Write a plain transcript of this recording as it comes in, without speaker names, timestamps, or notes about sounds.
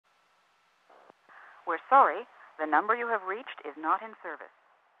We're sorry, the number you have reached is not in service.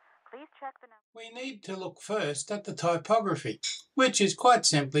 Please check the number. We need to look first at the typography, which is quite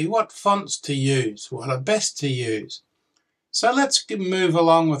simply what fonts to use, what are best to use. So let's move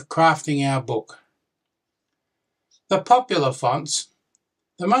along with crafting our book. The popular fonts.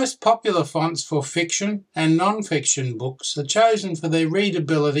 The most popular fonts for fiction and non-fiction books are chosen for their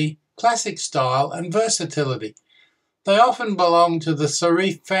readability, classic style and versatility. They often belong to the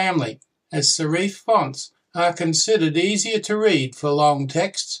serif family, as serif fonts are considered easier to read for long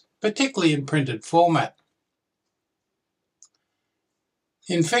texts, particularly in printed format.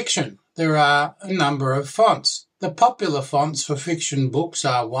 In fiction, there are a number of fonts. The popular fonts for fiction books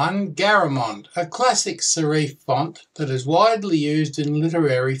are 1. Garamond, a classic serif font that is widely used in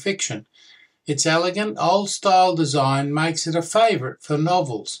literary fiction. Its elegant, old-style design makes it a favourite for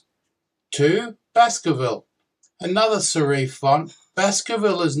novels. 2. Baskerville, another serif font.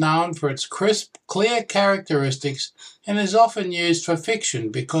 Baskerville is known for its crisp, clear characteristics and is often used for fiction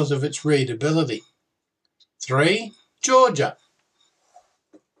because of its readability. 3. Georgia.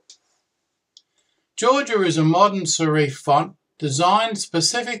 Georgia is a modern serif font designed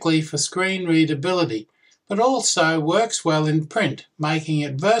specifically for screen readability, but also works well in print, making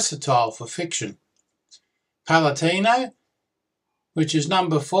it versatile for fiction. Palatino, which is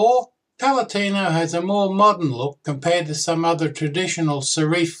number 4. Palatino has a more modern look compared to some other traditional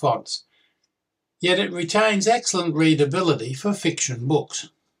serif fonts, yet it retains excellent readability for fiction books.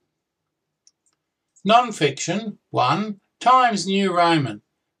 Non-fiction. 1. Times New Roman,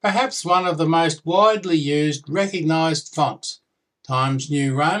 perhaps one of the most widely used recognised fonts. Times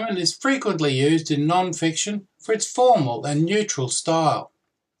New Roman is frequently used in non-fiction for its formal and neutral style.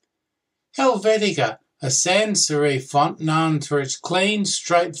 Helvetica, a sans serif font known for its clean,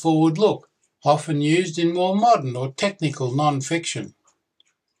 straightforward look, often used in more modern or technical non-fiction.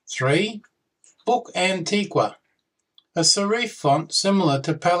 3. Book Antiqua, a serif font similar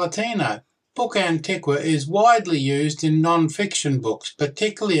to Palatino. Book Antiqua is widely used in non-fiction books,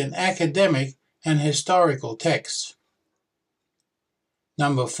 particularly in academic and historical texts.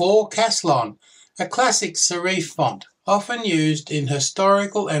 Number 4. Caslon, a classic serif font, often used in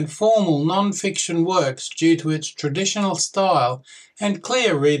historical and formal non-fiction works due to its traditional style and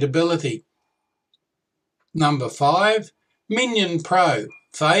clear readability. Number 5. Minion Pro,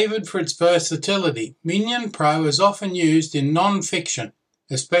 favoured for its versatility. Minion Pro is often used in non-fiction,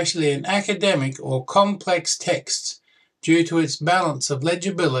 especially in academic or complex texts, due to its balance of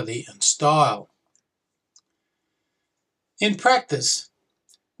legibility and style. In practice,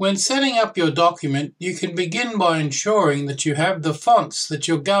 when setting up your document, you can begin by ensuring that you have the fonts that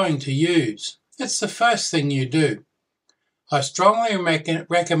you're going to use. It's the first thing you do. I strongly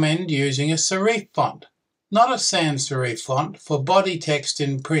recommend using a serif font, not a sans serif font, for body text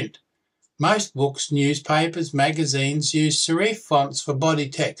in print. Most books, newspapers, magazines use serif fonts for body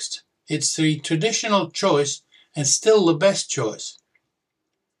text. It's the traditional choice and still the best choice.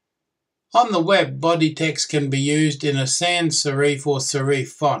 On the web, body text can be used in a sans serif or serif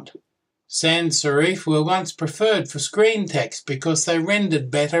font. Sans serif were once preferred for screen text because they rendered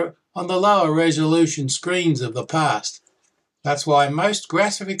better on the lower resolution screens of the past. That's why most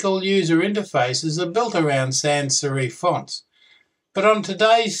graphical user interfaces are built around sans serif fonts. But on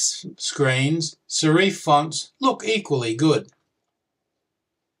today's screens, serif fonts look equally good.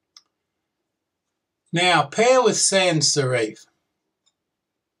 Now pair with sans serif.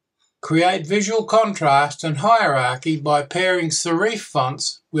 Create visual contrast and hierarchy by pairing serif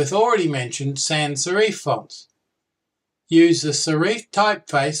fonts with already mentioned sans serif fonts. Use the serif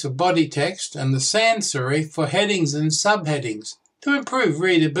typeface for body text and the sans serif for headings and subheadings to improve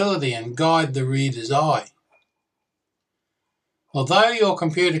readability and guide the reader's eye. Although your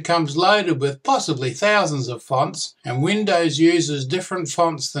computer comes loaded with possibly thousands of fonts and Windows uses different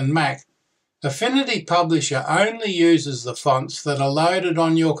fonts than Mac, Affinity Publisher only uses the fonts that are loaded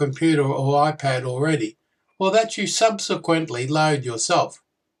on your computer or iPad already, or that you subsequently load yourself.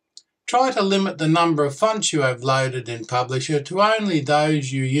 Try to limit the number of fonts you have loaded in Publisher to only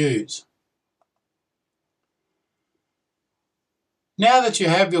those you use. Now that you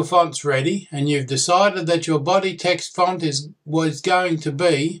have your fonts ready and you've decided that your body text font is what it's going to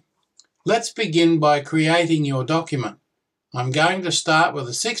be, let's begin by creating your document. I'm going to start with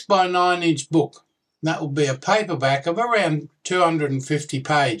a 6x9 inch book. That will be a paperback of around 250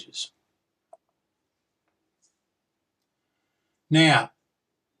 pages. Now,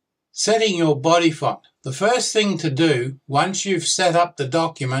 setting your body font. The first thing to do, once you've set up the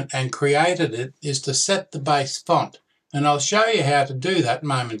document and created it, is to set the base font, and I'll show you how to do that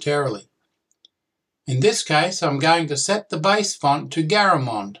momentarily. In this case, I'm going to set the base font to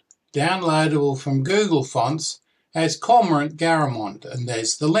Garamond. downloadable from Google Fonts as Cormorant Garamond, and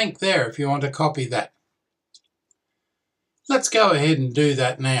there's the link there if you want to copy that. Let's go ahead and do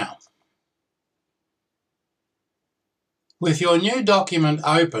that now. With your new document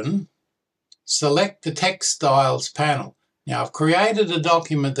open, select the Text Styles panel. Now I've created a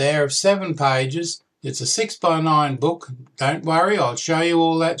document there of 7 pages. It's a 6x9 book. Don't worry, I'll show you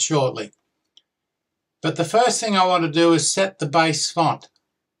all that shortly. But the first thing I want to do is set the base font.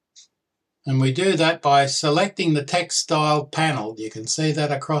 And we do that by selecting the Text Style panel. You can see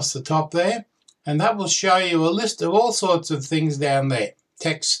that across the top there. And that will show you a list of all sorts of things down there,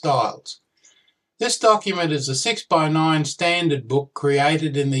 text styles. This document is a 6x9 standard book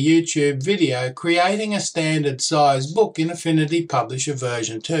created in the YouTube video Creating a Standard Size Book in Affinity Publisher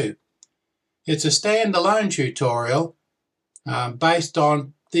version 2. It's a standalone tutorial based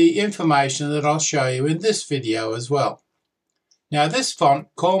on the information that I'll show you in this video as well. Now this font,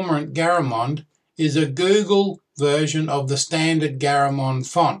 Cormorant Garamond, is a Google version of the standard Garamond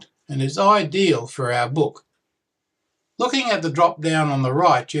font and is ideal for our book. Looking at the drop down on the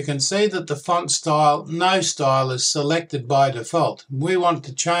right, you can see that the font style, no style, is selected by default. We want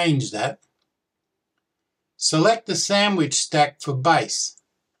to change that. Select the sandwich stack for base.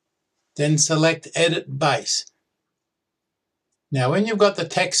 Then select Edit Base. Now when you've got the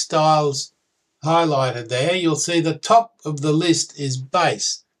text styles highlighted there, you'll see the top of the list is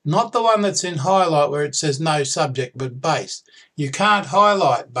base. Not the one that's in highlight where it says no subject, but base. You can't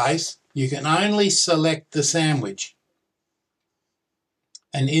highlight base. You can only select the sandwich.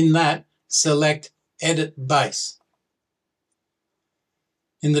 And in that, select Edit Base.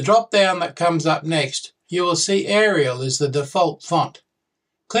 In the drop-down that comes up next, you will see Arial is the default font.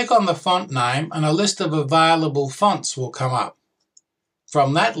 Click on the font name and a list of available fonts will come up.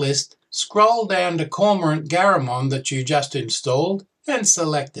 From that list, scroll down to Cormorant Garamond that you just installed and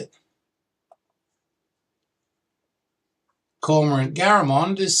select it. Cormorant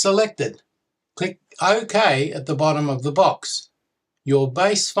Garamond is selected. Click OK at the bottom of the box. Your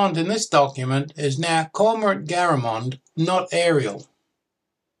base font in this document is now Cormorant Garamond, not Arial.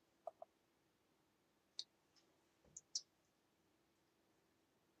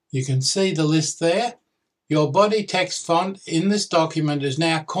 You can see the list there. Your body text font in this document is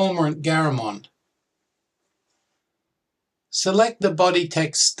now Cormorant Garamond. Select the body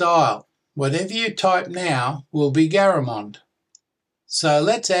text style. Whatever you type now will be Garamond. So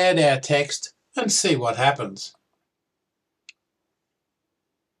let's add our text and see what happens.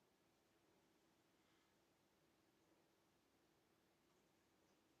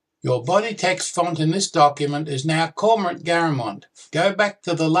 Your body text font in this document is now Cormorant Garamond. Go back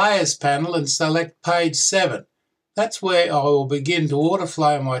to the Layers panel and select page 7. That's where I will begin to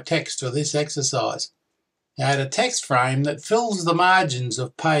autoflow my text for this exercise. Add a text frame that fills the margins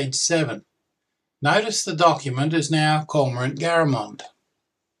of page 7. Notice the document is now Cormorant Garamond.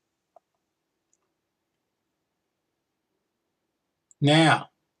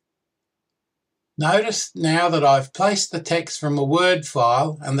 Notice now that I've placed the text from a Word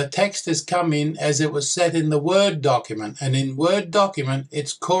file and the text has come in as it was set in the Word document, and in Word document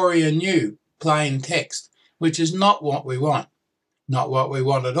it's Courier New, plain text, which is not what we want. Not what we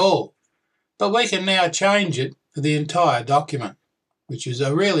want at all. But we can now change it for the entire document, which is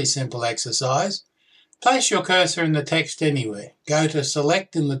a really simple exercise. Place your cursor in the text anywhere. Go to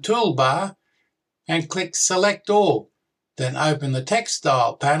Select in the toolbar and click Select All. Then open the Text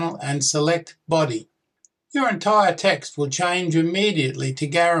Style panel and select Body. Your entire text will change immediately to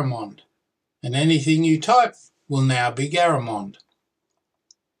Garamond, and anything you type will now be Garamond.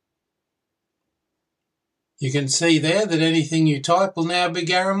 You can see there that anything you type will now be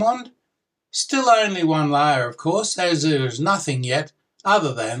Garamond. Still only one layer, of course, as there is nothing yet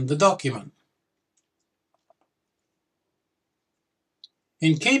other than the document.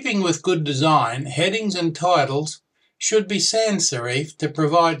 In keeping with good design, headings and titles should be sans serif to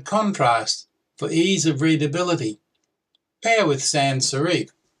provide contrast for ease of readability. Pair with sans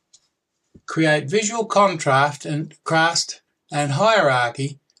serif. Create visual contrast and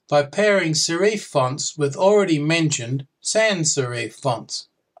hierarchy by pairing serif fonts with already mentioned sans serif fonts.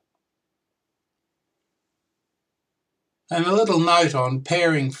 And a little note on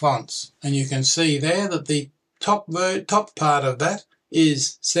pairing fonts, and you can see there that the top part of that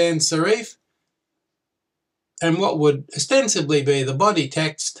is sans serif, and what would ostensibly be the body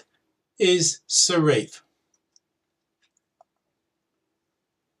text is serif.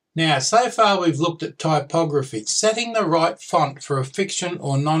 Now, so far we've looked at typography, setting the right font for a fiction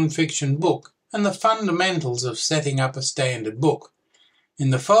or non-fiction book, and the fundamentals of setting up a standard book. In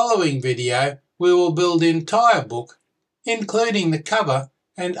the following video, we will build the entire book, including the cover,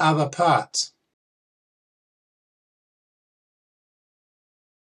 and other parts.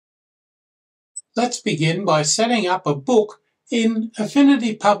 Let's begin by setting up a book in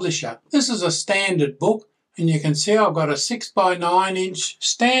Affinity Publisher. This is a standard book, and you can see I've got a 6x9"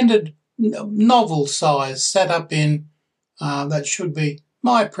 standard novel size set up in, that should be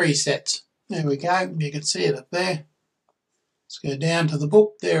my presets. There we go, you can see it up there. Let's go down to the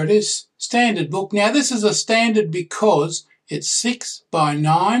book, there it is, standard book. Now this is a standard because it's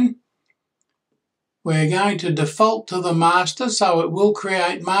 6x9. We're going to default to the master, so it will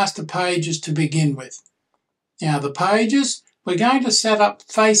create master pages to begin with. Now the pages, we're going to set up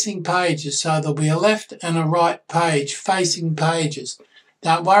facing pages, so there'll be a left and a right page, facing pages.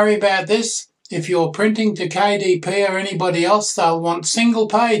 Don't worry about this. If you're printing to KDP or anybody else, they'll want single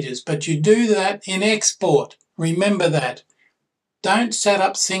pages, but you do that in export. Remember that. Don't set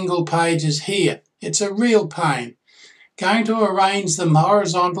up single pages here. It's a real pain. Going to arrange them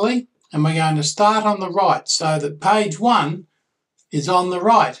horizontally, and we're going to start on the right so that page 1 is on the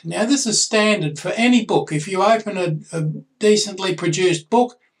right. Now this is standard for any book. If you open a decently produced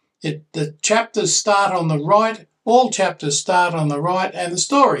book, the chapters start on the right, all chapters start on the right, and the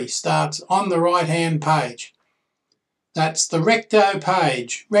story starts on the right-hand page. That's the recto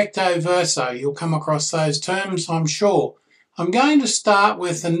page, recto verso. You'll come across those terms, I'm sure. I'm going to start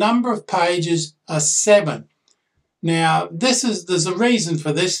with the number of pages are 7. Now, there's a reason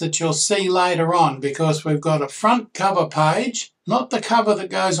for this that you'll see later on, because we've got a front cover page, not the cover that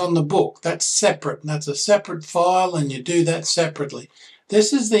goes on the book. That's separate. That's a separate file, and you do that separately.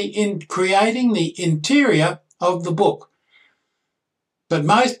 This is creating the interior of the book. But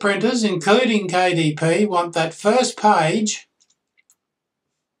most printers, including KDP, want that first page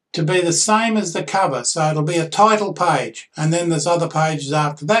to be the same as the cover. So it'll be a title page, and then there's other pages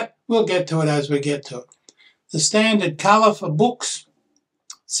after that. We'll get to it as we get to it. The standard colour for books,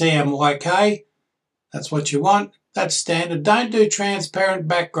 CMYK, that's what you want. That's standard. Don't do transparent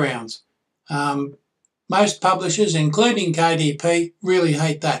backgrounds. Most publishers, including KDP, really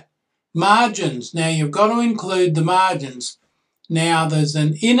hate that. Margins. Now you've got to include the margins. Now there's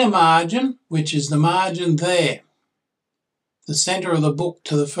an inner margin, which is the margin there, the centre of the book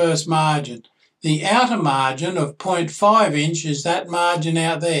to the first margin. The outer margin of 0.5 inch is that margin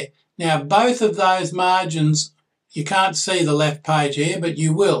out there. Now, both of those margins, you can't see the left page here, but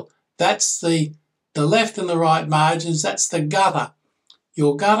you will. That's the left and the right margins, that's the gutter.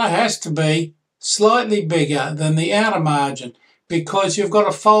 Your gutter has to be slightly bigger than the outer margin because you've got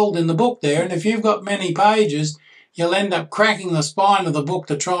a fold in the book there, and if you've got many pages, you'll end up cracking the spine of the book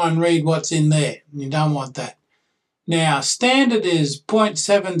to try and read what's in there. You don't want that. Now, standard is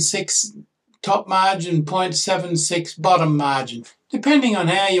 0.76 top margin, 0.76 bottom margin. Depending on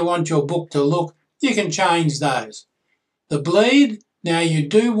how you want your book to look, you can change those. The bleed, now you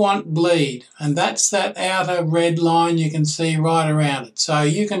do want bleed, and that's that outer red line you can see right around it. So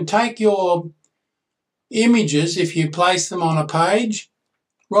you can take your images, if you place them on a page,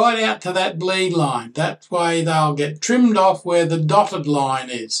 right out to that bleed line. That way they'll get trimmed off where the dotted line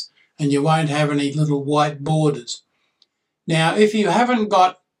is, and you won't have any little white borders. Now, if you haven't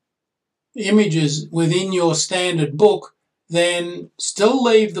got images within your standard book, then still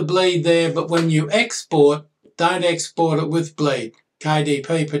leave the bleed there, but when you export, don't export it with bleed.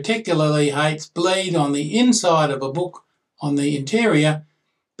 KDP particularly hates bleed on the inside of a book, on the interior,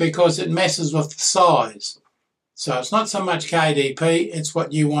 because it messes with the size. So it's not so much KDP, it's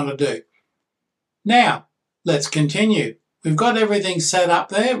what you want to do. Now, let's continue. We've got everything set up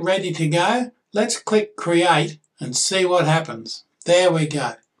there, ready to go. Let's click Create and see what happens. There we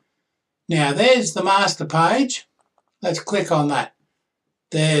go. Now, there's the master page. Let's click on that.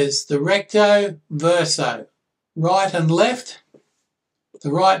 There's the recto verso, right and left,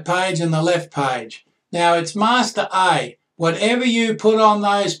 the right page and the left page. Now it's master A. Whatever you put on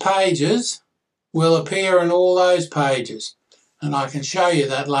those pages will appear in all those pages, and I can show you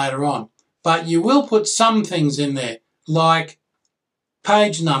that later on. But you will put some things in there, like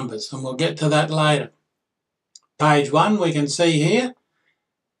page numbers, and we'll get to that later. Page 1 we can see here.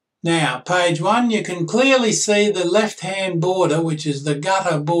 Now, page 1, you can clearly see the left-hand border, which is the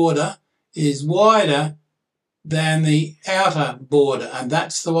gutter border, is wider than the outer border, and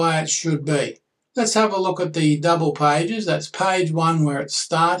that's the way it should be. Let's have a look at the double pages. That's page 1 where it's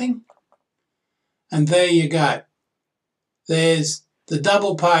starting, and there you go. There's the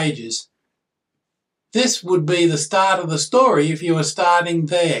double pages. This would be the start of the story if you were starting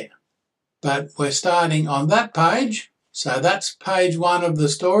there, but we're starting on that page. So that's page 1 of the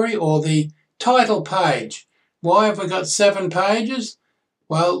story, or the title page. Why have we got 7 pages?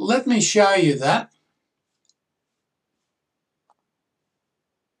 Well, let me show you that.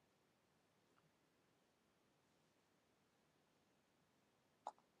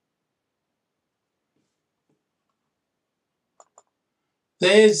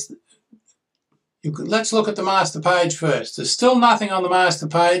 let's look at the master page first. There's still nothing on the master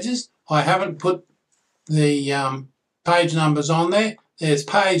pages. I haven't put the page numbers on there. There's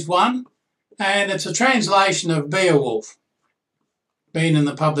page 1, and it's a translation of Beowulf, been in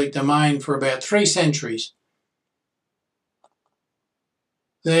the public domain for about 3 centuries.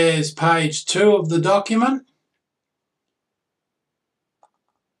 There's page 2 of the document,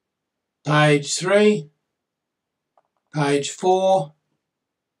 page 3, page 4,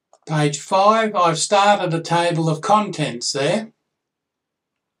 page 5. I've started a table of contents there.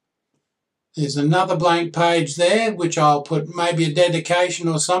 There's another blank page there, which I'll put maybe a dedication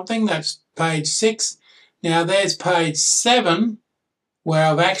or something. That's page 6. Now there's page 7, where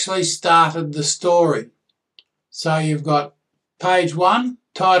I've actually started the story. So you've got page 1,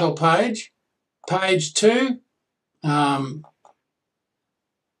 title page, page 2, the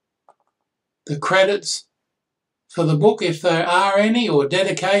credits for the book if there are any, or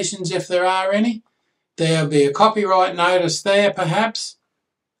dedications if there are any. There'll be a copyright notice there perhaps.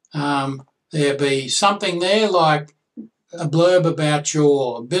 There'll be something there like a blurb about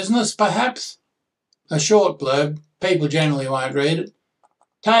your business perhaps, a short blurb, people generally won't read it.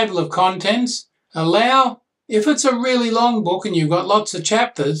 Table of contents. Allow, if it's a really long book and you've got lots of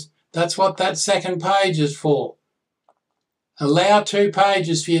chapters, that's what that second page is for. Allow 2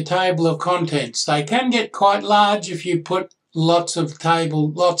 pages for your table of contents. They can get quite large if you put lots of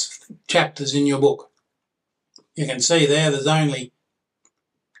chapters in your book. You can see there's only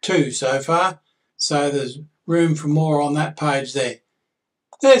 2 so far, so there's room for more on that page there.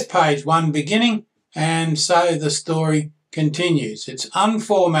 There's page 1 beginning, and so the story continues. It's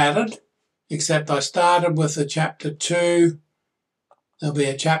unformatted, except I started with a chapter 2. There'll be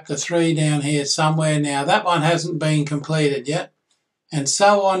a chapter 3 down here somewhere. Now that one hasn't been completed yet, and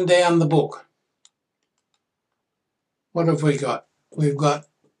so on down the book. What have we got? We've got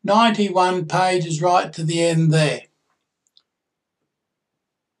 91 pages right to the end there.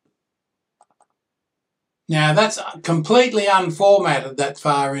 Now that's completely unformatted that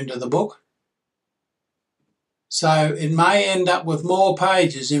far into the book. So it may end up with more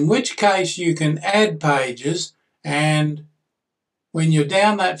pages, in which case you can add pages, and when you're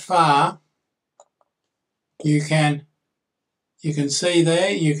down that far, you can see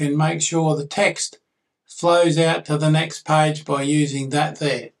there, you can make sure the text flows out to the next page by using that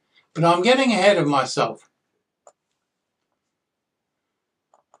there. But I'm getting ahead of myself.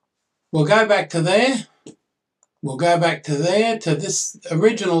 We'll go back to there. We'll go back to there, to this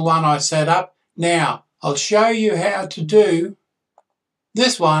original one I set up. Now, I'll show you how to do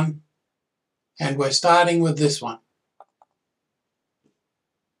this one, and we're starting with this one.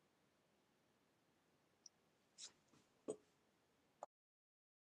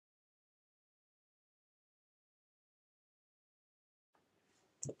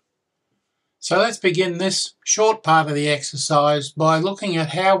 So let's begin this short part of the exercise by looking at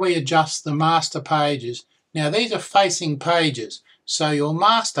how we adjust the master pages. Now these are facing pages, so your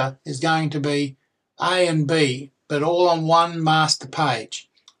master is going to be A and B, but all on one master page.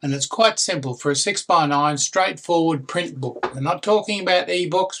 And it's quite simple for a 6x9 straightforward print book. We're not talking about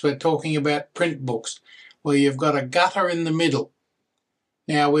e-books, we're talking about print books, where you've got a gutter in the middle.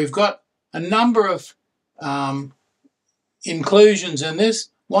 Now we've got a number of inclusions in this,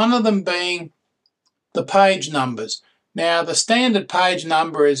 one of them being the page numbers. Now the standard page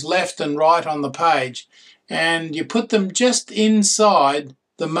number is left and right on the page, and you put them just inside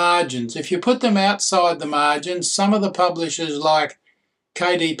the margins. If you put them outside the margins, some of the publishers like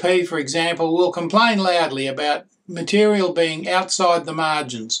KDP, for example, will complain loudly about material being outside the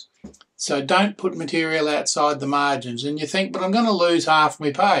margins. So don't put material outside the margins. And you think, but I'm going to lose half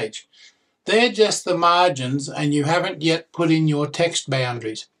my page. They're just the margins, and you haven't yet put in your text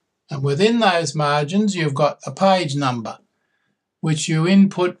boundaries. And within those margins, you've got a page number, which you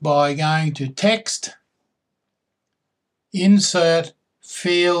input by going to Text, Insert,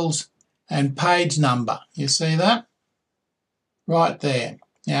 Fields, and Page Number. You see that? Right there.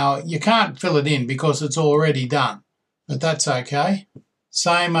 Now, you can't fill it in because it's already done, but that's okay.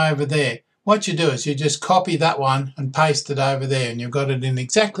 Same over there. What you do is you just copy that one and paste it over there, and you've got it in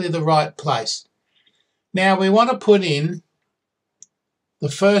exactly the right place. Now, we want to put in the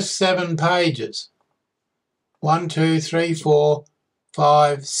first 7 pages. 1, 2, 3, 4,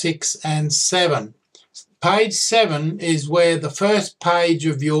 5, 6, and 7. Page 7 is where the first page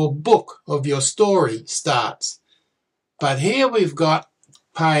of your book, of your story, starts. But here we've got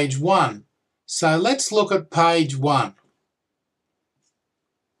page 1. So let's look at page 1.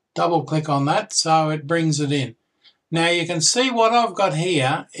 Double click on that so it brings it in. Now you can see what I've got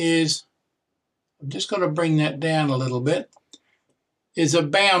here is, I've just got to bring that down a little bit. is a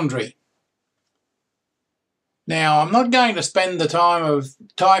boundary. Now, I'm not going to spend the time of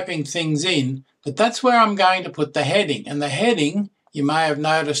typing things in, but that's where I'm going to put the heading. And the heading, you may have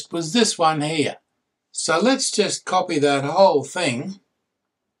noticed, was this one here. So let's just copy that whole thing.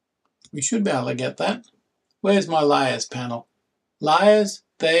 We should be able to get that. Where's my layers panel? Layers,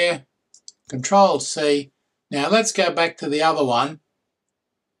 there, Control C. Now let's go back to the other one.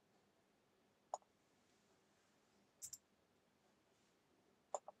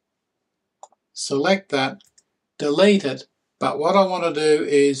 Select that, delete it, but what I want to do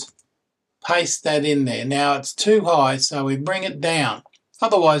is paste that in there. Now it's too high, so we bring it down.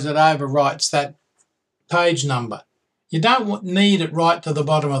 Otherwise it overwrites that page number. You don't need it right to the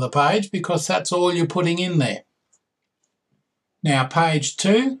bottom of the page because that's all you're putting in there. Now page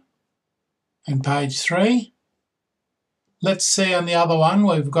 2 and page 3. Let's see on the other one,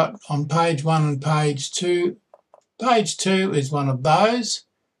 we've got on page 1 and page 2. Page 2 is one of those.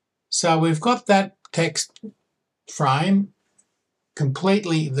 So we've got that text frame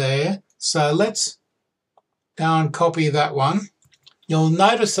completely there. So let's go and copy that one. You'll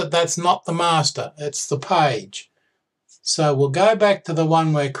notice that that's not the master, it's the page. So we'll go back to the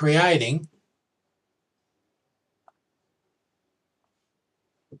one we're creating.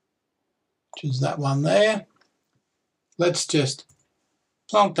 Which is that one there. Let's just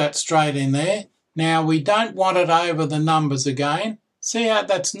plonk that straight in there. Now we don't want it over the numbers again. See how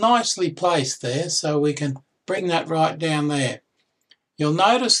that's nicely placed there, so we can bring that right down there. You'll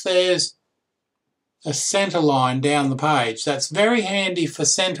notice there's a center line down the page. That's very handy for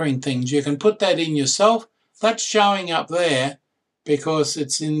centering things. You can put that in yourself. That's showing up there because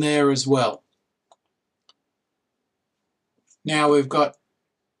it's in there as well. Now we've got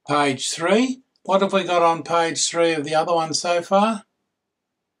page 3. What have we got on page 3 of the other one so far?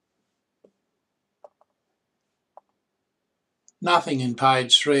 Nothing in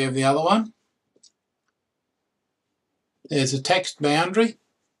page 3 of the other one. There's a text boundary,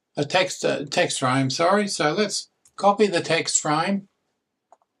 a text frame, sorry. So let's copy the text frame.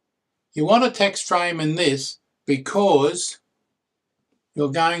 You want a text frame in this because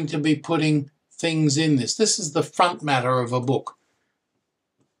you're going to be putting things in this. This is the front matter of a book.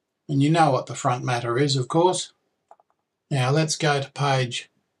 And you know what the front matter is, of course. Now let's go to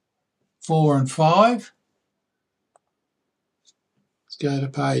page 4 and 5. Let's go to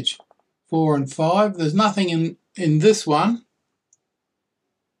page 4 and 5. There's nothing in this one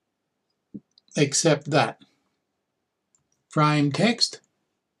except that. Frame text.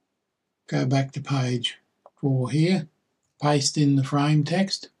 Go back to page 4 here. Paste in the frame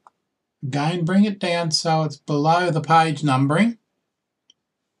text. Again, bring it down so it's below the page numbering.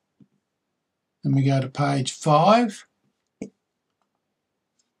 Then we go to page 5.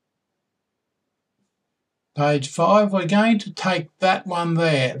 Page 5, we're going to take that one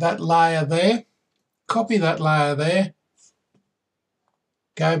there, that layer there, copy that layer there,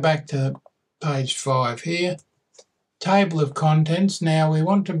 go back to page 5 here, table of contents. Now we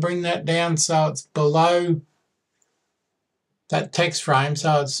want to bring that down so it's below that text frame,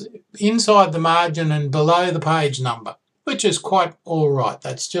 so it's inside the margin and below the page number, which is quite all right.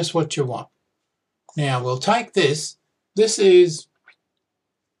 That's just what you want. Now we'll take this. This is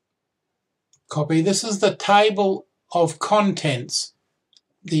copy. This is the table of contents,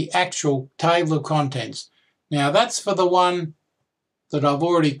 the actual table of contents. Now that's for the one that I've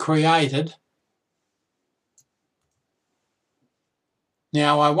already created.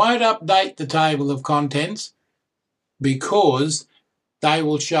 Now I won't update the table of contents because they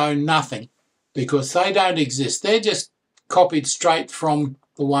will show nothing, because they don't exist. They're just copied straight from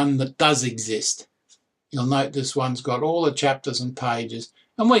the one that does exist. You'll note this one's got all the chapters and pages,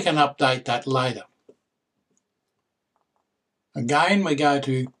 and we can update that later. Again, we go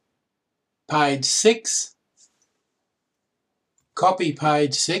to page 6, copy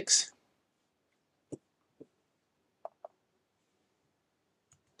page 6,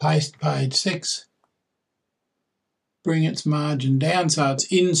 paste page 6, bring its margin down so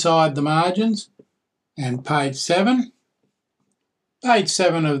it's inside the margins, and page 7. Page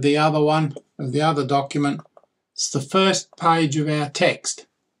 7 of the other one, of the other document, it's the first page of our text.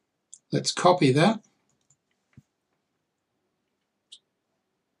 Let's copy that.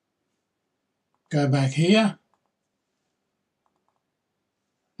 Go back here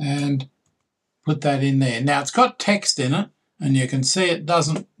and put that in there. Now it's got text in it, and you can see it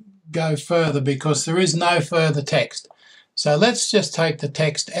doesn't go further because there is no further text. So let's just take the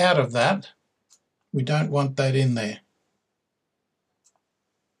text out of that. We don't want that in there.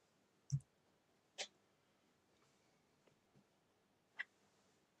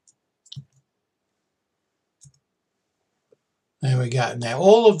 There we go. Now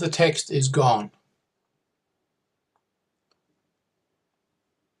all of the text is gone,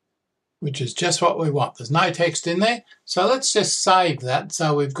 which is just what we want. There's no text in there. So let's just save that.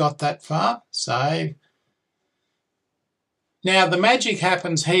 So we've got that far. Save. Now the magic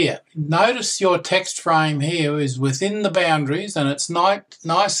happens here. Notice your text frame here is within the boundaries and it's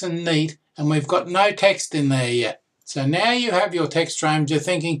nice and neat, and we've got no text in there yet. So now you have your text frames. You're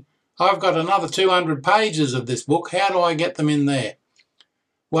thinking, I've got another 200 pages of this book. How do I get them in there?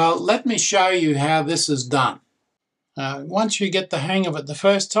 Well, let me show you how this is done. Once you get the hang of it the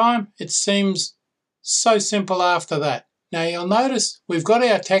first time, it seems so simple after that. Now you'll notice we've got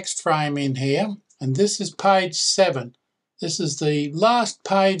our text frame in here, and this is page 7. This is the last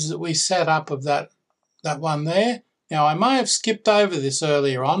page that we set up of that one there. Now I may have skipped over this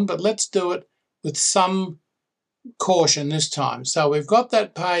earlier on, but let's do it with some caution this time. So we've got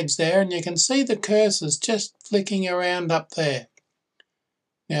that page there, and you can see the cursors just flicking around up there.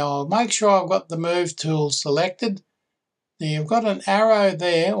 Now I'll make sure I've got the move tool selected. Now you've got an arrow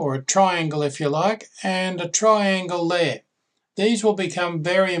there, or a triangle if you like, and a triangle there. These will become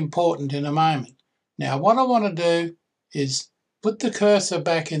very important in a moment. Now what I want to do is put the cursor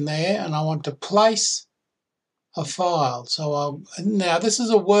back in there, and I want to place a file. So now this is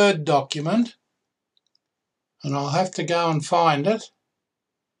a Word document, and I'll have to go and find it.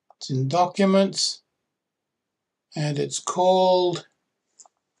 It's in Documents, and it's called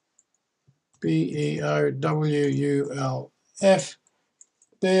BEOWULF,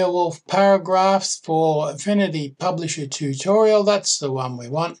 Beowulf Paragraphs for Affinity Publisher Tutorial. That's the one we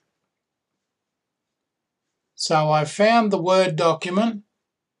want. So I found the Word document.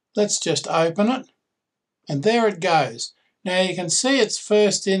 Let's just open it, and there it goes. Now you can see it's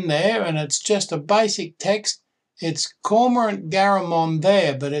first in there, and it's just a basic text. It's Cormorant Garamond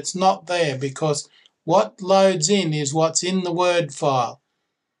there, but it's not there because what loads in is what's in the Word file.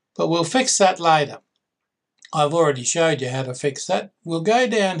 But we'll fix that later. I've already showed you how to fix that. We'll go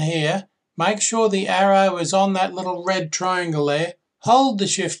down here, make sure the arrow is on that little red triangle there, hold the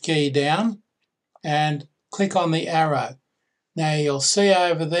Shift key down and click on the arrow. Now you'll see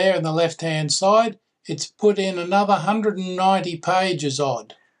over there on the left hand side, it's put in another 190 pages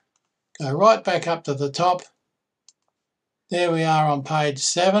odd. Go right back up to the top. There we are on page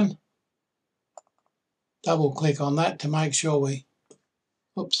 7. Double click on that to make sure we,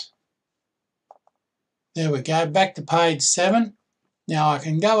 oops. There we go, back to page 7. Now I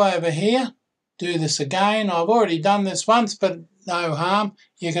can go over here, do this again. I've already done this once, but no harm.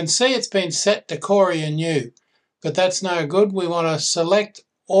 You can see it's been set to Corey and you, but that's no good. We want to select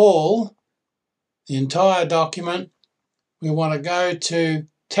all, the entire document. We want to go to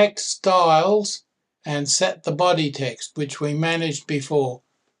Text Styles and set the body text, which we managed before.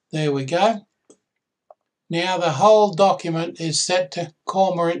 There we go. Now the whole document is set to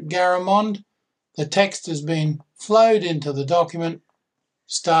Cormorant Garamond. The text has been flowed into the document,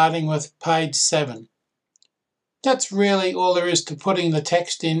 starting with page 7. That's really all there is to putting the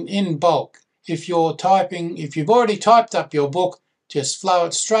text in bulk. If you've already typed up your book, just flow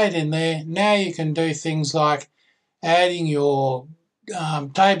it straight in there. Now you can do things like adding your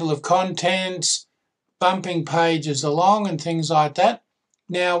table of contents, bumping pages along and things like that.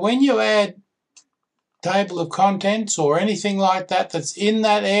 Now when you add table of contents or anything like that that's in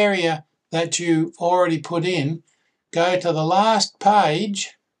that area that you already put in, go to the last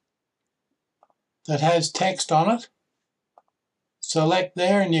page that has text on it, select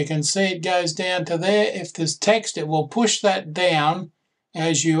there, and you can see it goes down to there. If there's text, it will push that down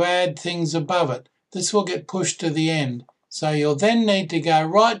as you add things above it. This will get pushed to the end. So you'll then need to go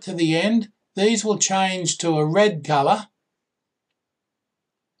right to the end. These will change to a red colour,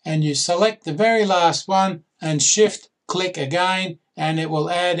 and you select the very last one and Shift click again, and it will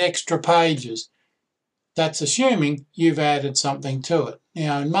add extra pages. That's assuming you've added something to it.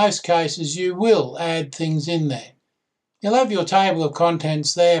 Now, in most cases, you will add things in there. You'll have your table of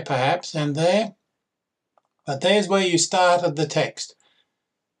contents there, perhaps, and there. But there's where you started the text.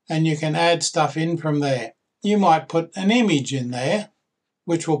 And you can add stuff in from there. You might put an image in there,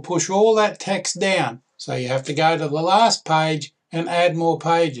 which will push all that text down. So you have to go to the last page and add more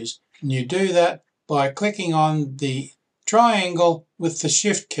pages. And you do that by clicking on the triangle with the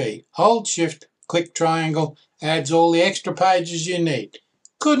Shift key. Hold Shift, click triangle, adds all the extra pages you need.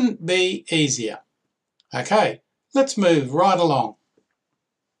 Couldn't be easier. Okay, let's move right along.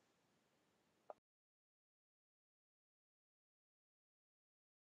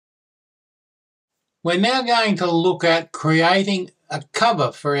 We're now going to look at creating a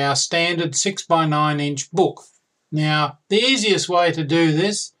cover for our standard 6x9 inch book. Now, the easiest way to do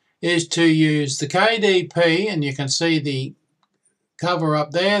this is to use the KDP, and you can see the cover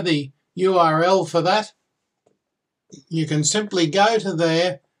up there, the URL for that. You can simply go to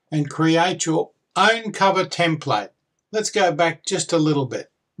there and create your own cover template. Let's go back just a little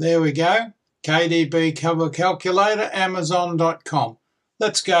bit. There we go. KDB Cover Calculator, Amazon.com.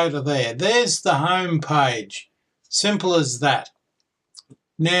 Let's go to there. There's the home page. Simple as that.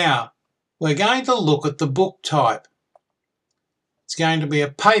 Now, we're going to look at the book type. It's going to be a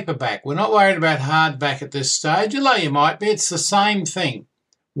paperback. We're not worried about hardback at this stage, although you might be. It's the same thing.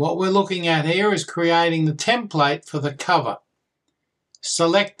 What we're looking at here is creating the template for the cover.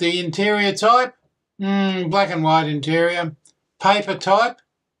 Select the interior type, black and white interior. Paper type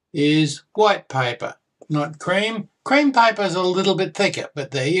is white paper, not cream. Cream paper is a little bit thicker,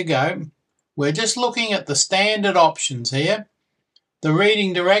 but there you go. We're just looking at the standard options here. The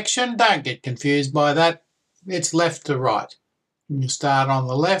reading direction, don't get confused by that. It's left to right. You start on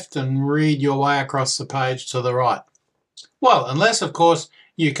the left and read your way across the page to the right. Well, unless, of course,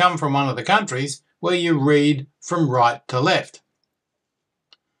 you come from one of the countries where you read from right to left.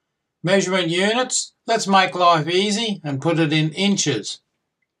 Measurement units, let's make life easy and put it in inches.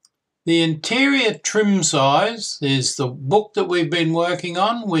 The interior trim size is the book that we've been working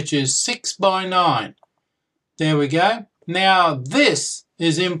on, which is 6 by 9. There we go. Now this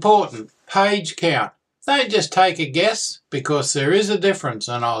is important, page count. Don't just take a guess, because there is a difference,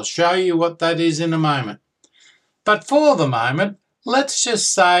 and I'll show you what that is in a moment. But for the moment, let's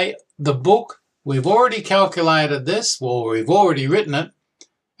just say the book, we've already calculated this, or we've already written it,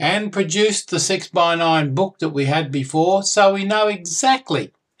 and produced the 6 by 9 book that we had before, so we know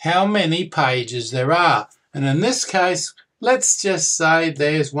exactly how many pages there are. And in this case, let's just say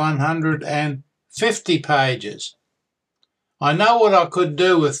there's 150 pages. I know what I could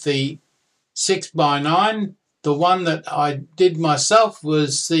do with the 6 by 9. The one that I did myself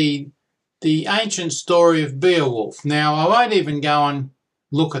was the ancient story of Beowulf. Now, I won't even go and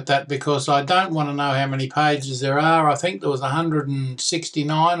look at that because I don't want to know how many pages there are. I think there was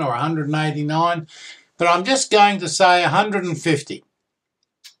 169 or 189, but I'm just going to say 150.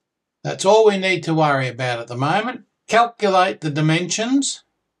 That's all we need to worry about at the moment. Calculate the dimensions,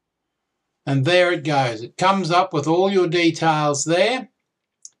 and there it goes. It comes up with all your details there.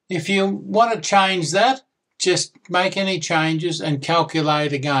 If you want to change that, just make any changes and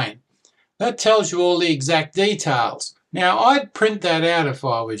calculate again. That tells you all the exact details. Now, I'd print that out if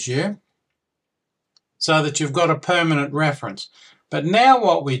I was you, so that you've got a permanent reference. But now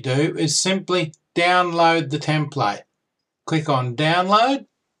what we do is simply download the template. Click on download,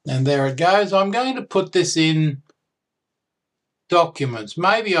 and there it goes. I'm going to put this in documents.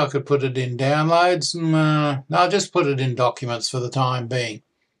 Maybe I could put it in downloads. No, I'll just put it in documents for the time being.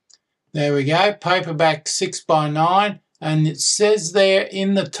 There we go, paperback 6 by 9, and it says there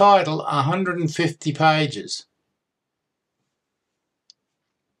in the title 150 pages.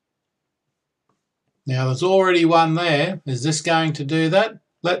 Now there's already one there. Is this going to do that?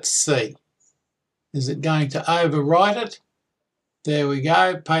 Let's see. Is it going to overwrite it? There we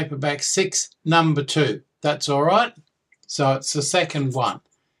go, paperback 6, number 2. That's all right. So it's the second one.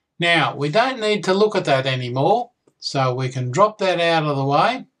 Now, we don't need to look at that anymore, so we can drop that out of the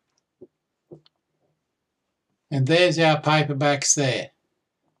way. And there's our paperbacks there.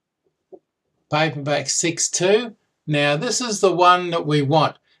 Paperback 6.2. Now, this is the one that we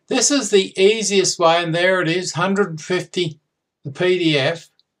want. This is the easiest way, and there it is, 150, the PDF.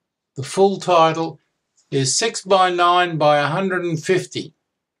 The full title is 6 by 9 by 150.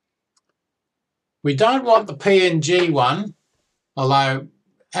 We don't want the PNG one, although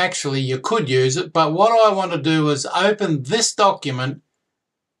actually you could use it, but what I want to do is open this document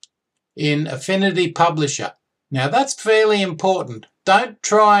in Affinity Publisher. Now that's fairly important. Don't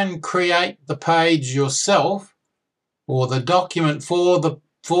try and create the page yourself or the document for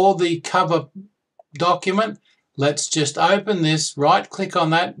the cover document. Let's just open this, right click on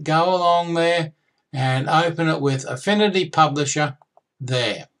that, go along there and open it with Affinity Publisher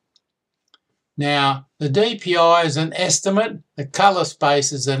there. Now the DPI is an estimate, the color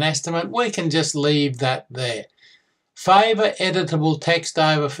space is an estimate, we can just leave that there. Favour editable text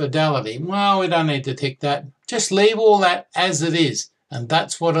over fidelity. Well, we don't need to tick that. Just leave all that as it is. And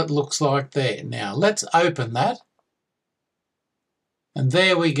that's what it looks like there. Now, let's open that. And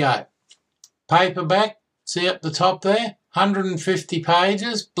there we go. Paperback, see up the top there? 150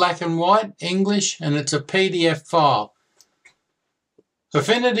 pages, black and white, English, and it's a PDF file.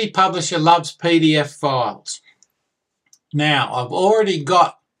 Affinity Publisher loves PDF files. Now, I've already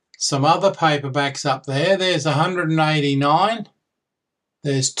got some other paperbacks up there. There's 189,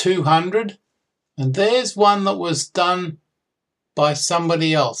 there's 200, and there's one that was done by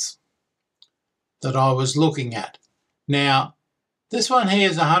somebody else that I was looking at. Now, This one here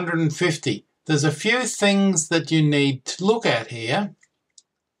is 150. There's a few things that you need to look at here.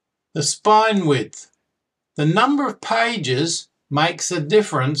 The spine width. The number of pages makes a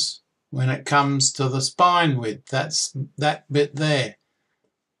difference when it comes to the spine width. That's that bit there.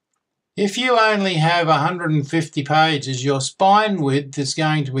 If you only have 150 pages, your spine width is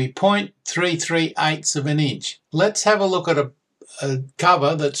going to be 0.338 of an inch. Let's have a look at a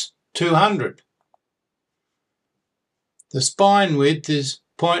cover that's 200. The spine width is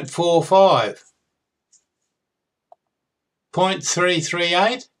 0.45.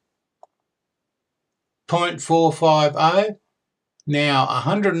 0.338, 0.450. Now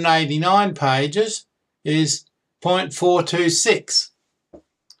 189 pages is 0.426.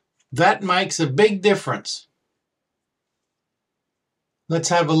 That makes a big difference. Let's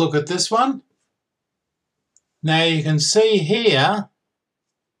have a look at this one. Now you can see here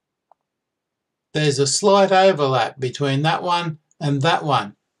there's a slight overlap between that one and that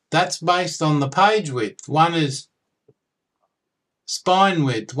one. That's based on the page width. One is spine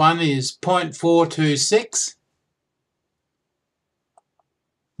width, one is 0.426.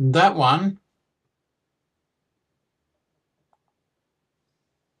 That one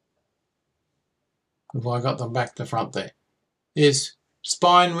if I got them back to front there, is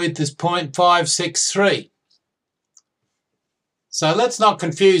spine width is 0.563. So let's not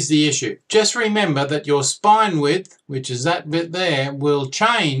confuse the issue. Just remember that your spine width, which is that bit there, will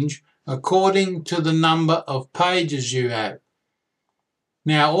change according to the number of pages you have.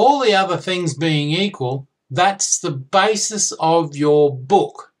 Now, all the other things being equal, that's the basis of your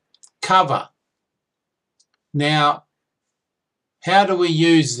book cover. Now, how do we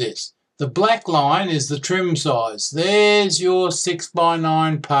use this? The black line is the trim size. There's your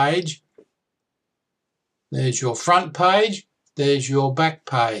 6x9 page. There's your front page. There's your back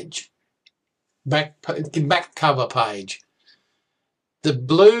page. Back cover page. The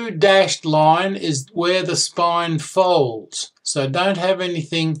blue dashed line is where the spine folds. So don't have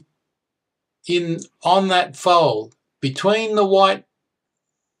anything on that fold. In the white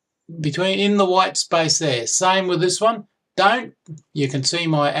space there. Same with this one. You can see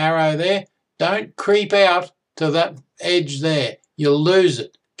my arrow there. Don't creep out to that edge there. You'll lose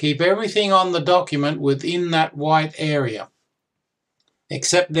it. Keep everything on the document within that white area.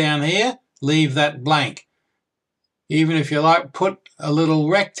 Except down here, leave that blank. Even if you like, put a little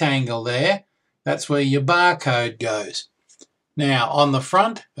rectangle there. That's where your barcode goes. Now, on the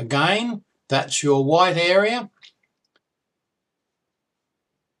front, again, that's your white area.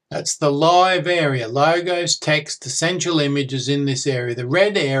 That's the live area. Logos, text, essential images in this area. The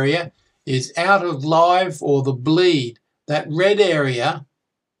red area is out of live or the bleed. That red area,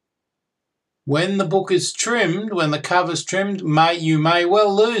 when the book is trimmed, when the cover's trimmed, you may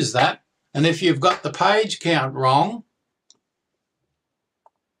well lose that. And if you've got the page count wrong,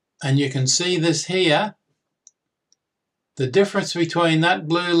 and you can see this here, the difference between that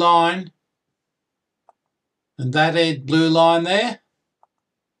blue line and that blue line there,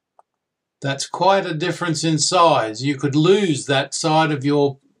 that's quite a difference in size. You could lose that side of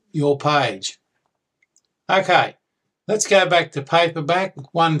your page. Okay, let's go back to paperback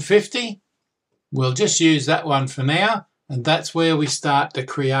 150. We'll just use that one for now, and that's where we start to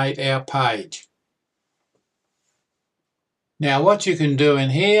create our page. Now what you can do in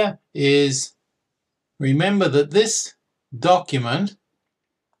here is remember that this document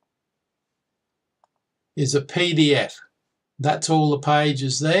is a PDF. That's all the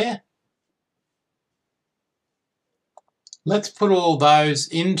pages there. Let's put all those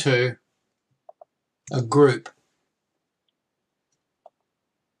into a group.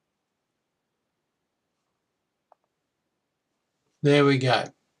 There we go.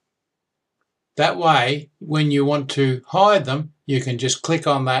 That way, when you want to hide them, you can just click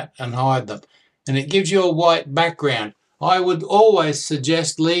on that and hide them. And it gives you a white background. I would always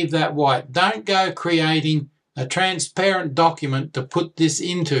suggest leave that white. Don't go creating a transparent document to put this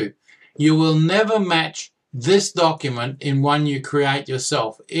into. You will never match this document in one you create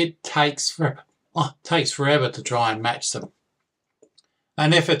yourself. It takes forever to try and match them.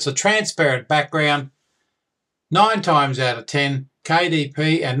 And if it's a transparent background, 9 times out of 10,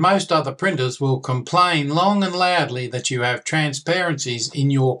 KDP and most other printers will complain long and loudly that you have transparencies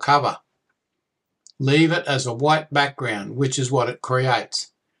in your cover. Leave it as a white background, which is what it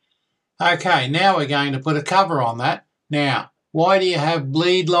creates. Okay, now we're going to put a cover on that. Now, why do you have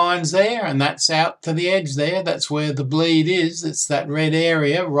bleed lines there? And that's out to the edge there. That's where the bleed is. It's that red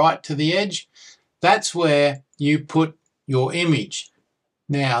area right to the edge. That's where you put your image.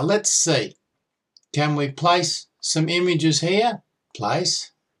 Now, let's see. Can we place some images here?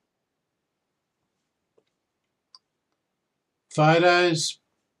 Place. Photos.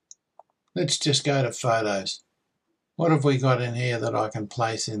 Let's just go to Photos. What have we got in here that I can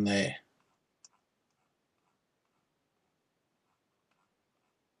place in there?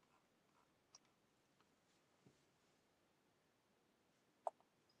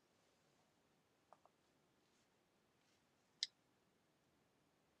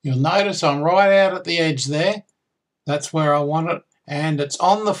 You'll notice I'm right out at the edge there. That's where I want it, and it's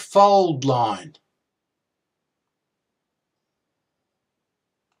on the fold line.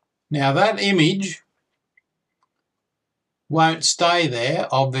 Now that image won't stay there,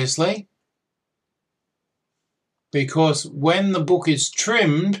 obviously, because when the book is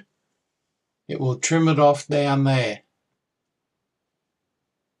trimmed, it will trim it off down there.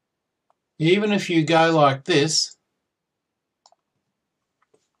 Even if you go like this,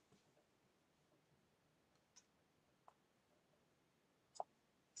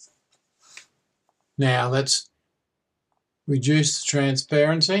 now let's reduce the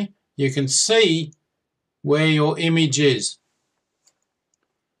transparency. You can see where your image is.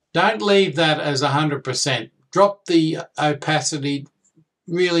 Don't leave that as 100%. Drop the opacity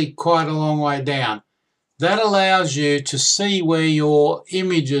really quite a long way down. That allows you to see where your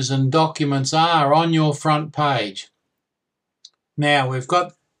images and documents are on your front page. Now we've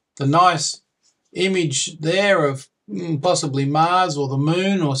got the nice image there of possibly Mars or the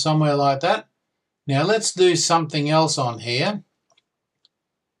moon or somewhere like that. Now let's do something else on here.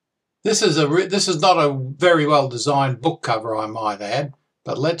 This is not a very well designed book cover, I might add,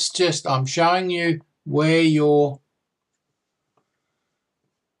 but I'm showing you where your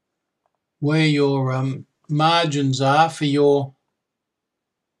margins are for your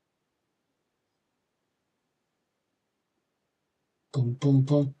boom, boom,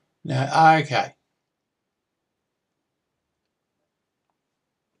 boom. Now, okay.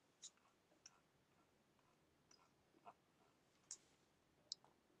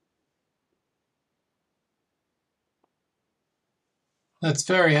 That's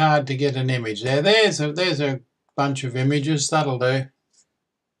very hard to get an image there. There's a bunch of images. That'll do.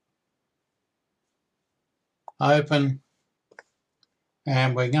 Open.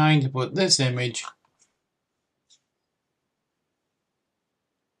 And we're going to put this image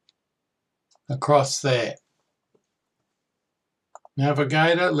across there.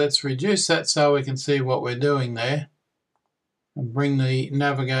 Navigator, let's reduce that so we can see what we're doing there. And bring the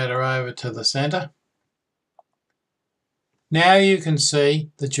navigator over to the center. Now you can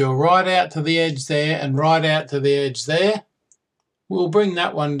see that you're right out to the edge there and right out to the edge there. We'll bring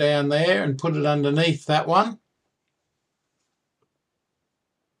that one down there and put it underneath that one.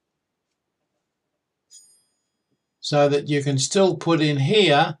 So that you can still put in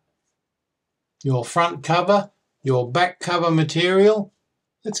here your front cover, your back cover material.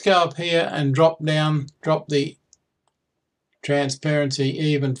 Let's go up here and drop the transparency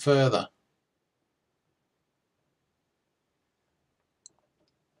even further.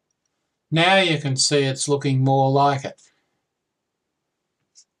 Now you can see it's looking more like it.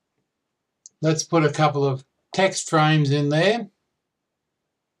 Let's put a couple of text frames in there.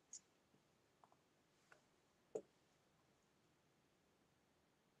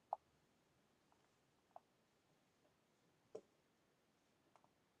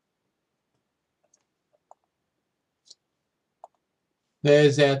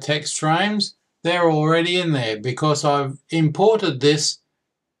 There's our text frames. They're already in there because I've imported this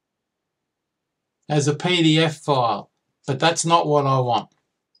as a PDF file, but that's not what I want.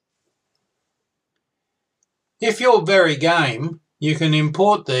 If you're very game, you can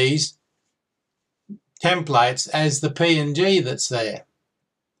import these templates as the PNG that's there.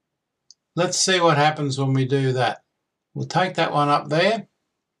 Let's see what happens when we do that. We'll take that one up there.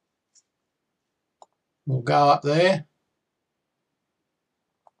 We'll go up there.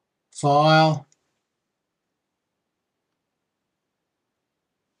 File.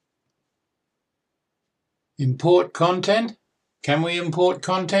 Import content. Can we import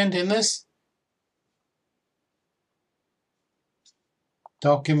content in this?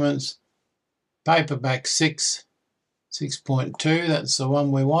 Documents, paperback 6.2, that's the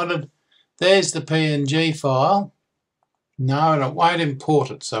one we wanted. There's the PNG file. No, it won't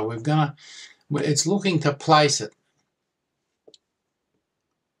import it, so it's looking to place it.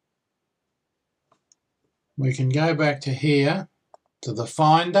 We can go back to here, to the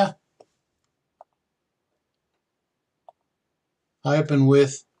Finder. Open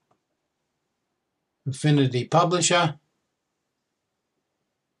with Affinity Publisher.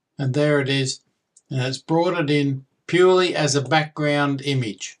 And there it is. And it's brought it in purely as a background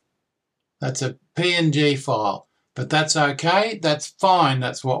image. That's a PNG file. But that's okay. That's fine.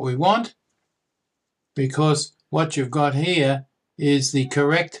 That's what we want. Because what you've got here is the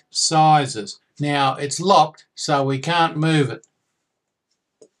correct sizes. Now it's locked, so we can't move it.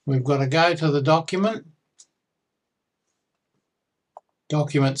 We've got to go to the document,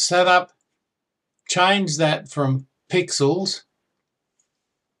 document setup, change that from pixels,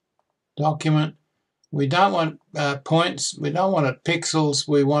 document. We don't want points, we don't want it pixels,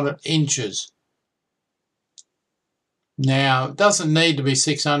 we want it inches. Now, it doesn't need to be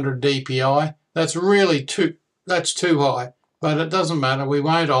 600 dpi. That's really too high, but it doesn't matter. We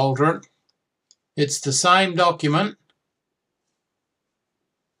won't alter it. It's the same document,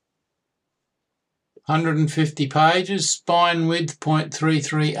 150 pages, spine width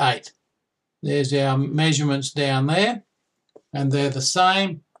 0.338. There's our measurements down there, and they're the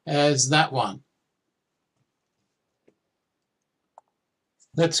same as that one.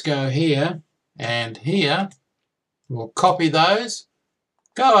 Let's go here and here. We'll copy those,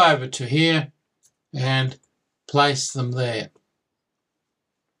 go over to here and place them there.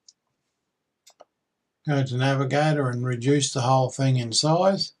 Go to Navigator and reduce the whole thing in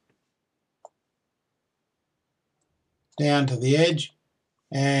size. Down to the edge,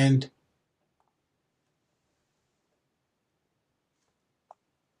 and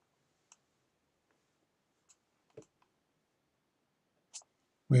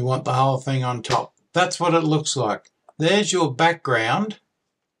we want the whole thing on top. That's what it looks like. There's your background.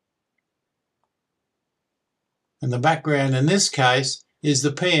 And the background in this case is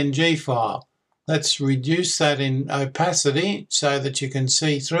the PNG file. Let's reduce that in opacity so that you can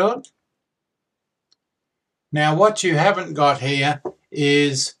see through it. Now what you haven't got here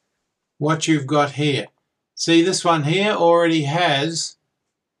is what you've got here. See, this one here already has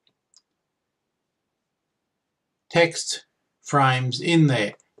text frames in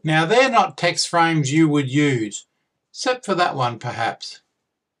there. Now they're not text frames you would use, except for that one perhaps.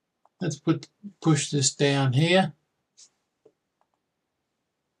 Let's push this down here.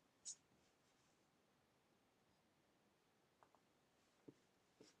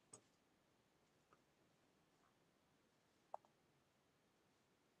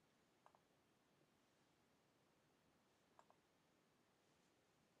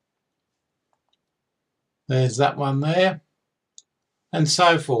 There's that one there, and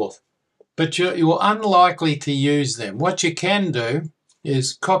so forth. But you're unlikely to use them. What you can do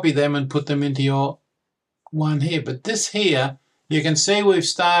is copy them and put them into your one here. But this here, you can see we've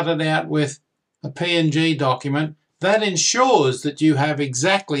started out with a PNG document. That ensures that you have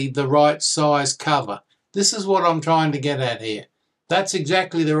exactly the right size cover. This is what I'm trying to get at here. That's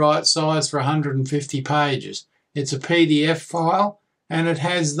exactly the right size for 150 pages. It's a PDF file, and it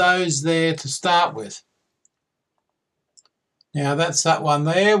has those there to start with. Now that's that one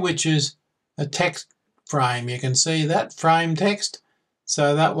there, which is a text frame. You can see that frame text.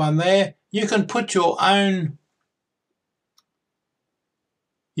 So that one there, you can put your own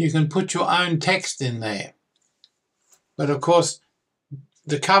text in there. But of course,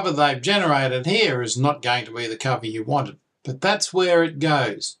 the cover they've generated here is not going to be the cover you wanted. But that's where it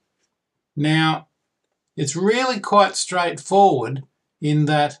goes. Now, it's really quite straightforward in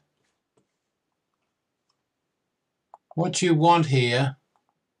that what you want here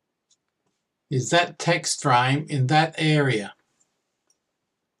is that text frame in that area.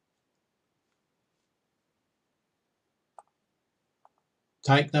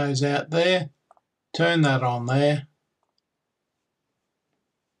 Take those out there, turn that on there.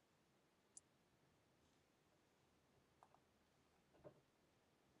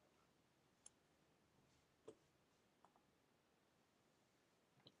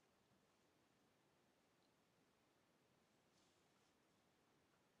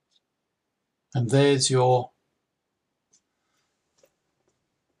 And there's your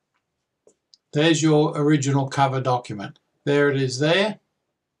original cover document. There it is there.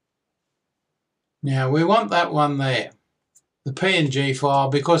 Now we want that one there, the PNG file,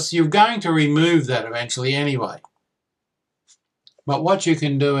 because you're going to remove that eventually anyway. But what you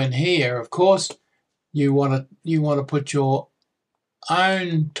can do in here, of course, you want to put your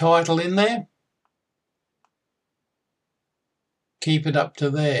own title in there. Keep it up to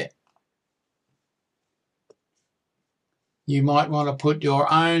there. You might want to put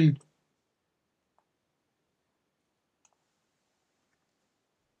your own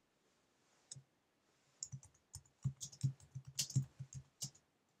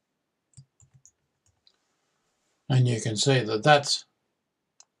and you can see that that's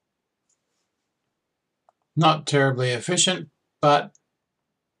not terribly efficient, but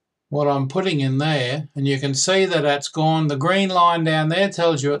what I'm putting in there, and you can see that that's gone. The green line down there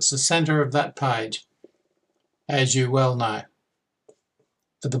tells you it's the center of that page, as you well know.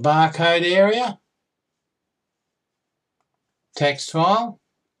 For the barcode area, text file.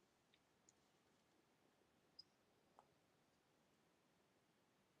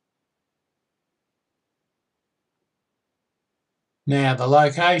 Now the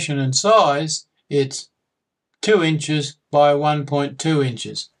location and size, it's 2 inches by 1.2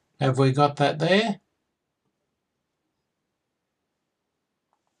 inches. Have we got that there?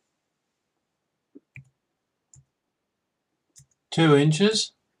 Two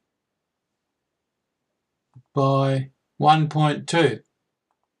inches by 1.2.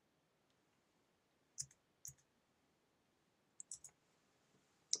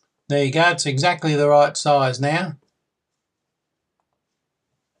 There you go, it's exactly the right size now.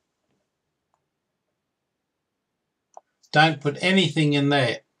 Don't put anything in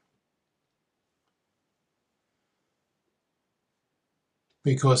there,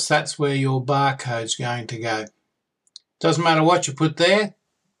 because that's where your barcode's going to go. Doesn't matter what you put there,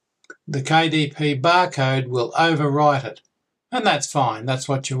 the KDP barcode will overwrite it. And that's fine, that's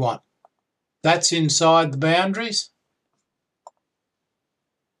what you want. That's inside the boundaries.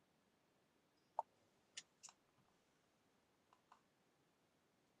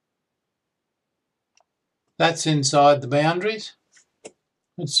 That's inside the boundaries.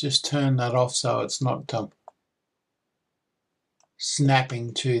 Let's just turn that off so it's not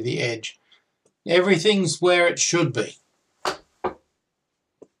snapping to the edge. Everything's where it should be.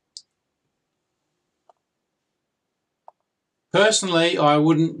 Personally, I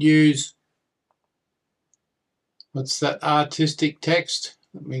wouldn't use, what's that, artistic text?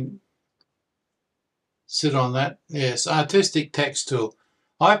 Let me sit on that. Yes, artistic text tool.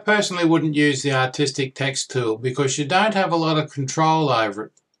 I personally wouldn't use the artistic text tool because you don't have a lot of control over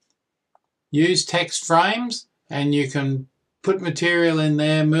it. Use text frames and you can put material in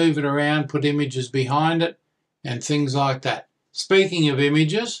there, move it around, put images behind it and things like that. Speaking of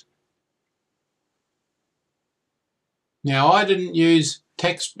images, now I didn't use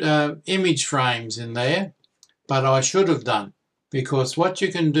text image frames in there, but I should have done, because what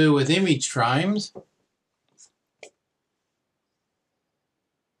you can do with image frames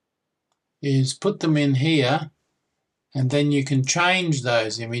is put them in here and then you can change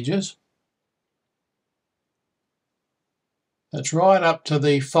those images. That's right up to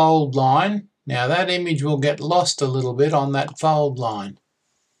the fold line. Now that image will get lost a little bit on that fold line.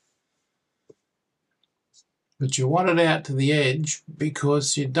 But you want it out to the edge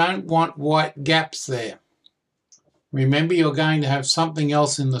because you don't want white gaps there. Remember, you're going to have something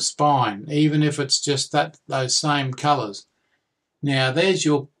else in the spine, even if it's just those same colours. Now there's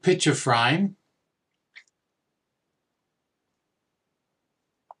your picture frame.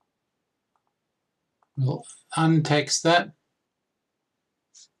 We'll untext that.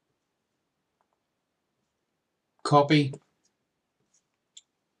 Copy.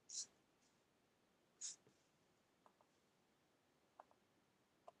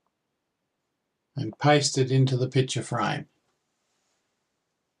 And paste it into the picture frame.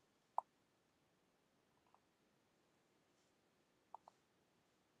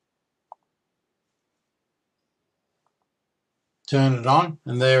 Turn it on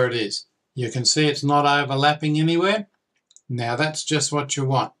and there it is. You can see it's not overlapping anywhere. Now that's just what you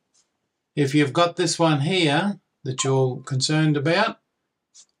want. If you've got this one here that you're concerned about,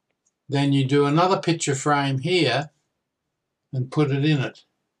 then you do another picture frame here and put it in it.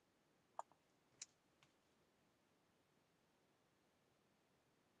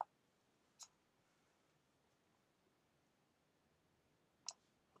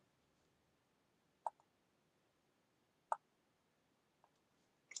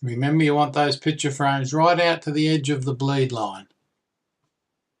 Remember, you want those picture frames right out to the edge of the bleed line.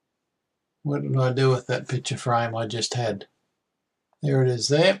 What did I do with that picture frame I just had? There it is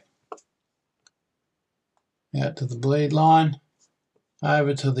there. Out to the bleed line,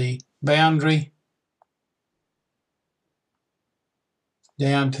 over to the boundary,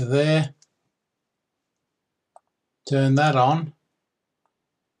 down to there. Turn that on.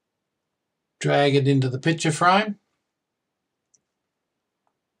 Drag it into the picture frame.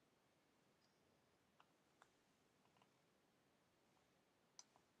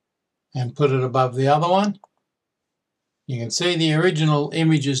 And put it above the other one. You can see the original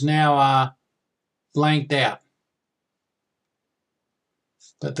images now are blanked out.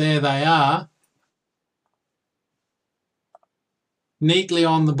 But there they are, neatly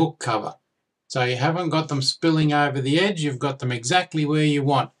on the book cover. So you haven't got them spilling over the edge, you've got them exactly where you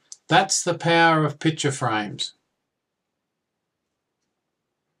want. That's the power of picture frames.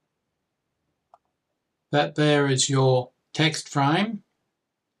 That there is your text frame.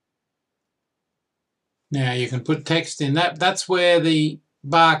 Now you can put text in that. That's where the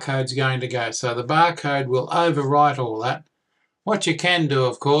barcode's going to go. So the barcode will overwrite all that. What you can do,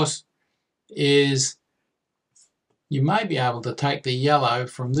 of course, is you may be able to take the yellow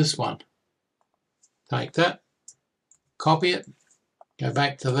from this one. Take that, copy it, go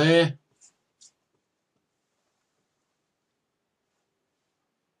back to there.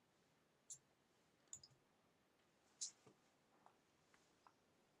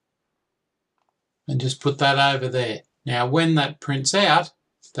 And just put that over there. Now when that prints out,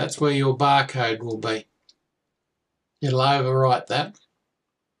 that's where your barcode will be. It'll overwrite that.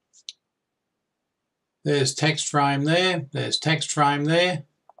 There's text frame there, there's text frame there.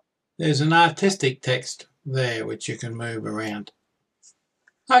 There's an artistic text there which you can move around.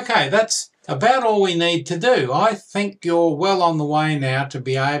 Okay, that's about all we need to do. I think you're well on the way now to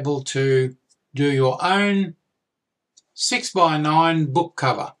be able to do your own 6x9 book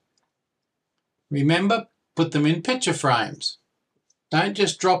cover. Remember, put them in picture frames. Don't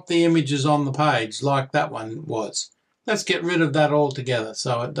just drop the images on the page like that one was. Let's get rid of that altogether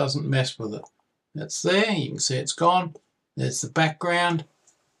so it doesn't mess with it. That's there, you can see it's gone. There's the background.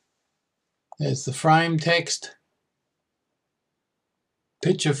 There's the frame text.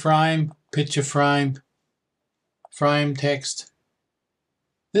 Picture frame, frame text.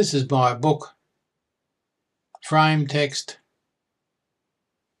 This is my book. Frame text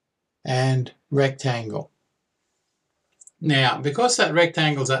and rectangle. Now, because that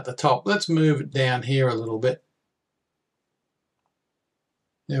rectangle's at the top, let's move it down here a little bit.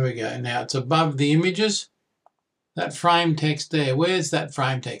 There we go. Now it's above the images. That frame text there, where's that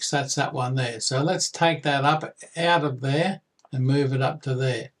frame text? That's that one there. So let's take that up out of there and move it up to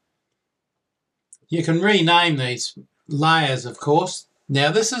there. You can rename these layers, of course.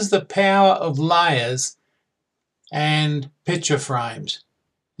 Now this is the power of layers and picture frames.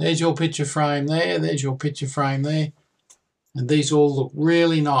 There's your picture frame there, there's your picture frame there. And these all look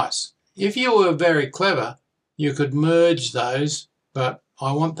really nice. If you were very clever, you could merge those, but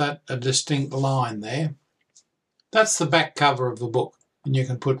I want that a distinct line there. That's the back cover of the book, and you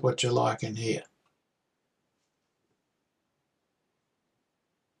can put what you like in here.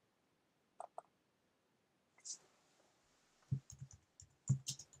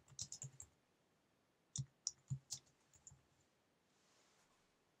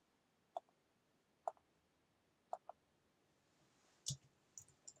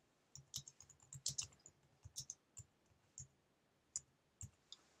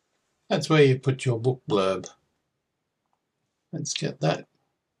 That's where you put your book blurb. Let's get that,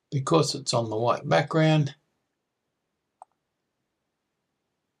 because it's on the white background.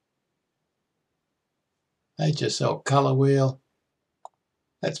 HSL colour wheel.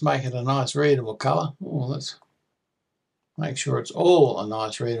 Let's make it a nice readable colour. Oh, let's make sure it's all a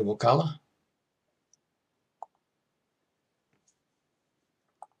nice readable colour.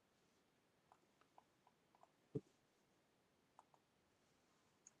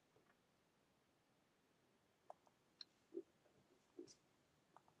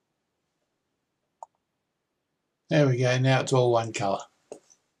 There we go, now it's all one colour.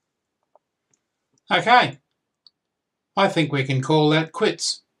 Okay, I think we can call that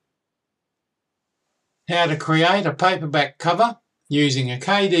quits. How to create a paperback cover using a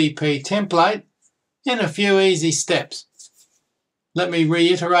KDP template in a few easy steps. Let me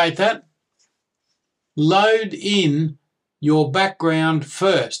reiterate that. Load in your background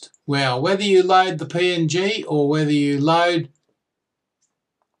first. Well, whether you load the PNG or whether you load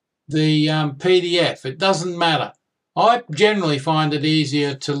the PDF, it doesn't matter. I generally find it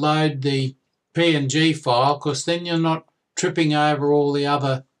easier to load the PNG file because then you're not tripping over all the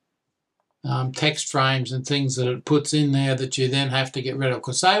other text frames and things that it puts in there that you then have to get rid of,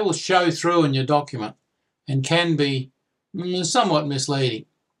 because they will show through in your document and can be somewhat misleading.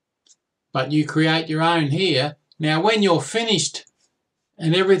 But you create your own here. Now when you're finished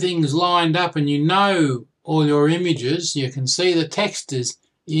and everything's lined up and you know all your images, you can see the text is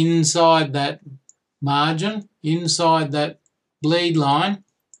inside that margin, inside that bleed line.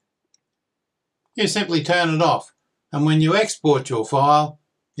 You simply turn it off, and when you export your file,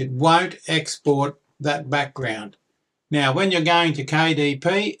 it won't export that background. Now when you're going to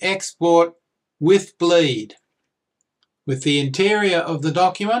KDP, export with bleed. With the interior of the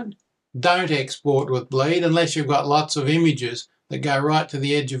document, don't export with bleed unless you've got lots of images that go right to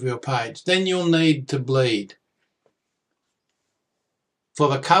the edge of your page. Then you'll need to bleed. For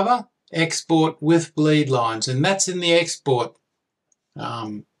the cover, export with bleed lines, and that's in the export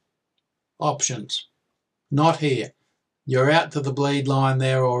options, not here. You're out to the bleed line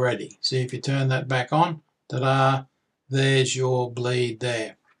there already. See, if you turn that back on, ta-da, there's your bleed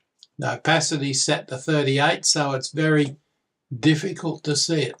there. The opacity set to 38, so it's very difficult to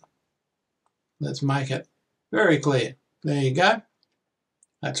see it. Let's make it very clear. There you go.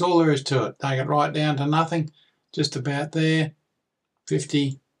 That's all there is to it. Take it right down to nothing, just about there.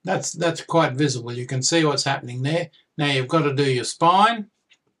 50. That's quite visible. You can see what's happening there. Now you've got to do your spine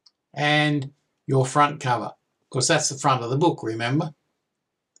and your front cover, because that's the front of the book, remember?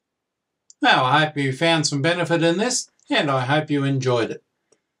 Now, I hope you found some benefit in this, and I hope you enjoyed it.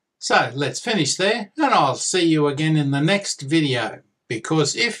 So let's finish there, and I'll see you again in the next video.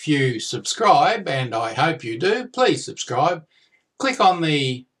 Because if you subscribe, and I hope you do, please subscribe. Click on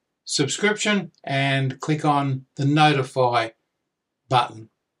the subscription and click on the notify button,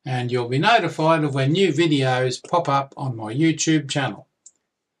 and you'll be notified of when new videos pop up on my YouTube channel.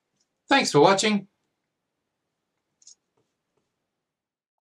 Thanks for watching.